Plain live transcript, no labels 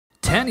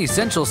10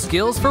 essential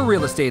skills for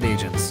real estate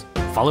agents.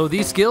 Follow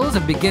these skills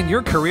and begin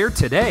your career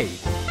today.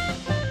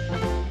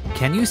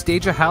 Can you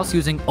stage a house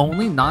using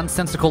only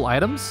nonsensical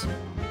items?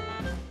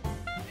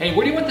 Hey,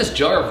 where do you want this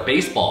jar of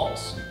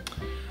baseballs?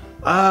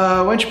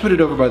 Why don't you put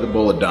it over by the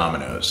bowl of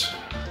dominoes?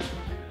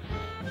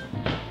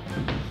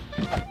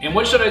 And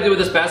what should I do with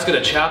this basket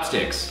of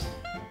chopsticks?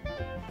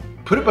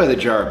 Put it by the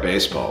jar of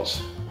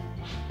baseballs.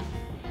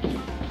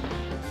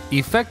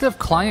 Effective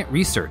client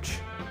research.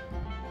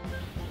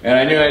 And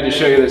I knew I had to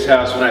show you this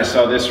house when I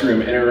saw this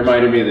room, and it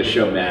reminded me of the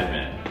show Mad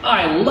Men.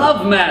 I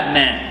love Mad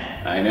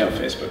Men! I know,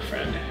 Facebook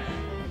friend.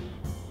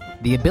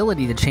 The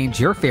ability to change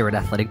your favorite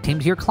athletic team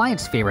to your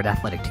client's favorite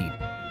athletic team.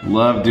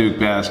 Love Duke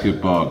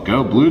basketball.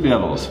 Go Blue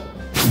Devils.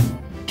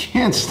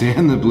 Can't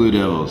stand the Blue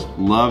Devils.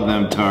 Love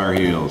them Tar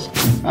Heels.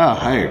 Oh,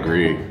 I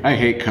agree. I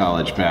hate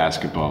college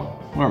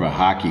basketball. More of a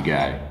hockey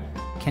guy.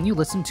 Can you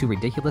listen to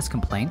ridiculous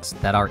complaints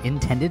that are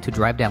intended to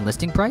drive down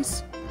listing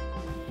price?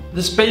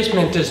 This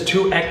basement is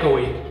too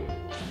echoey.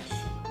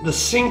 The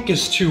sink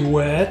is too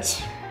wet.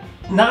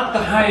 Not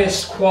the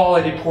highest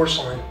quality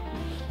porcelain.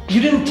 You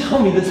didn't tell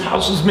me this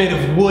house was made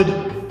of wood.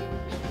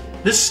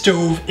 This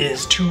stove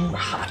is too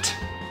hot.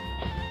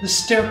 This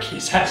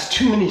staircase has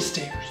too many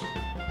stairs.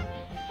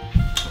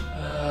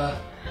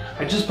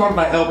 I just bumped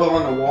my elbow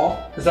on the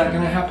wall. Is that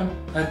gonna happen?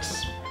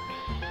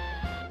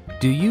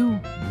 Do you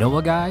know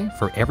a guy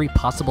for every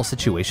possible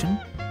situation?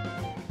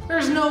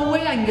 There's no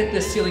way I can get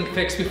this ceiling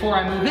fixed before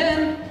I move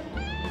in.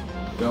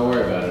 Don't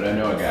worry about it, I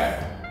know a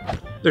guy.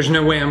 There's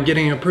no way I'm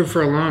getting approved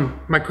for a loan.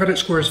 My credit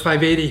score is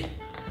 580.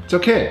 It's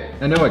okay,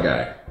 I know a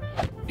guy.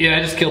 Yeah,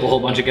 I just killed a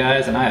whole bunch of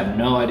guys and I have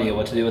no idea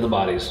what to do with the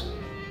bodies.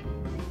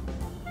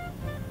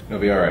 It'll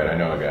be alright, I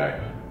know a guy.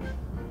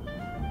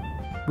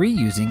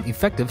 Reusing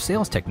effective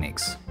sales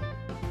techniques.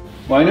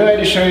 Well, I knew I had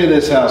to show you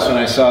this house when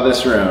I saw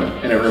this room,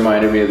 and it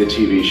reminded me of the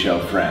TV show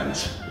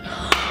Friends.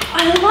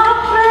 I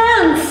love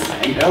Friends!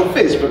 I know,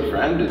 Facebook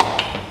friend.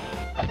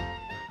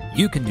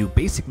 You can do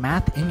basic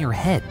math in your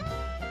head.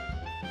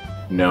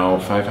 No,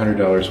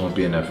 $500 won't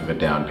be enough of a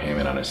down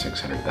payment on a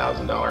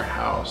 $600,000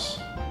 house.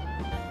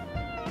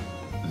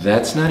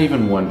 That's not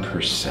even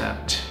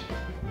 1%.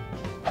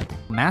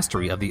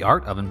 Mastery of the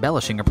art of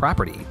embellishing a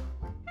property.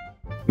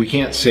 We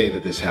can't say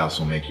that this house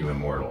will make you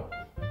immortal,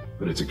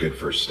 but it's a good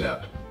first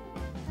step.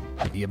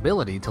 The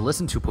ability to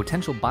listen to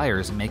potential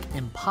buyers and make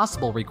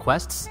impossible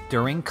requests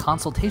during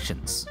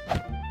consultations.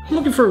 I'm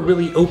looking for a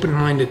really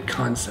open-minded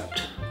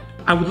concept.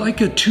 I would like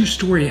a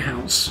 2-story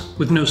house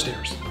with no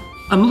stairs.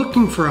 I'm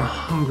looking for a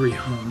hungry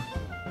home.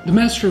 The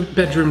master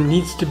bedroom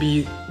needs to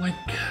be like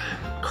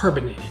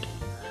carbonated.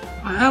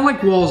 I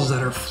like walls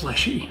that are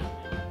fleshy.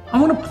 I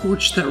want a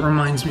porch that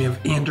reminds me of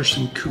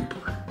Anderson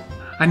Cooper.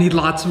 I need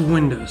lots of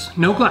windows,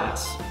 no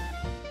glass.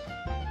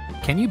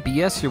 Can you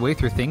BS your way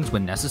through things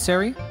when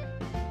necessary?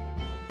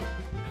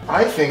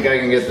 I think I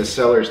can get the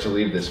sellers to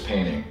leave this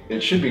painting.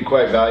 It should be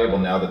quite valuable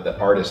now that the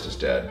artist is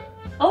dead.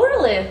 Oh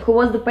really? Who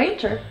was the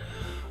painter?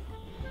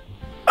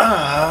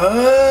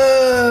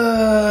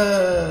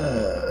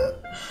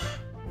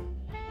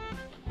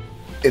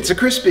 It's a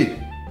Crispy.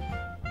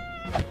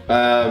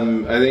 I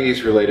think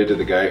he's related to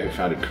the guy who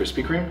founded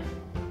Krispy Kreme.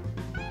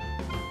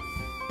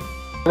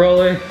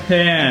 Rolling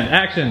and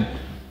action.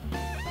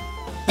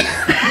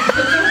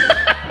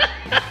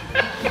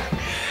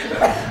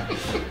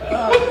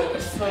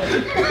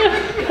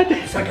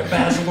 It's like a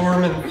Baz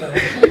Luhrmann thing.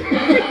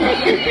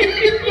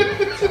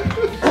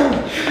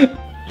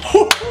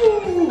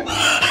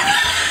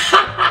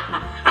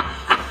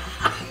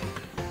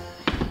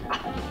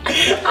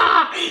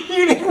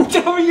 You didn't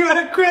tell me you had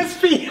a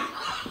crispy.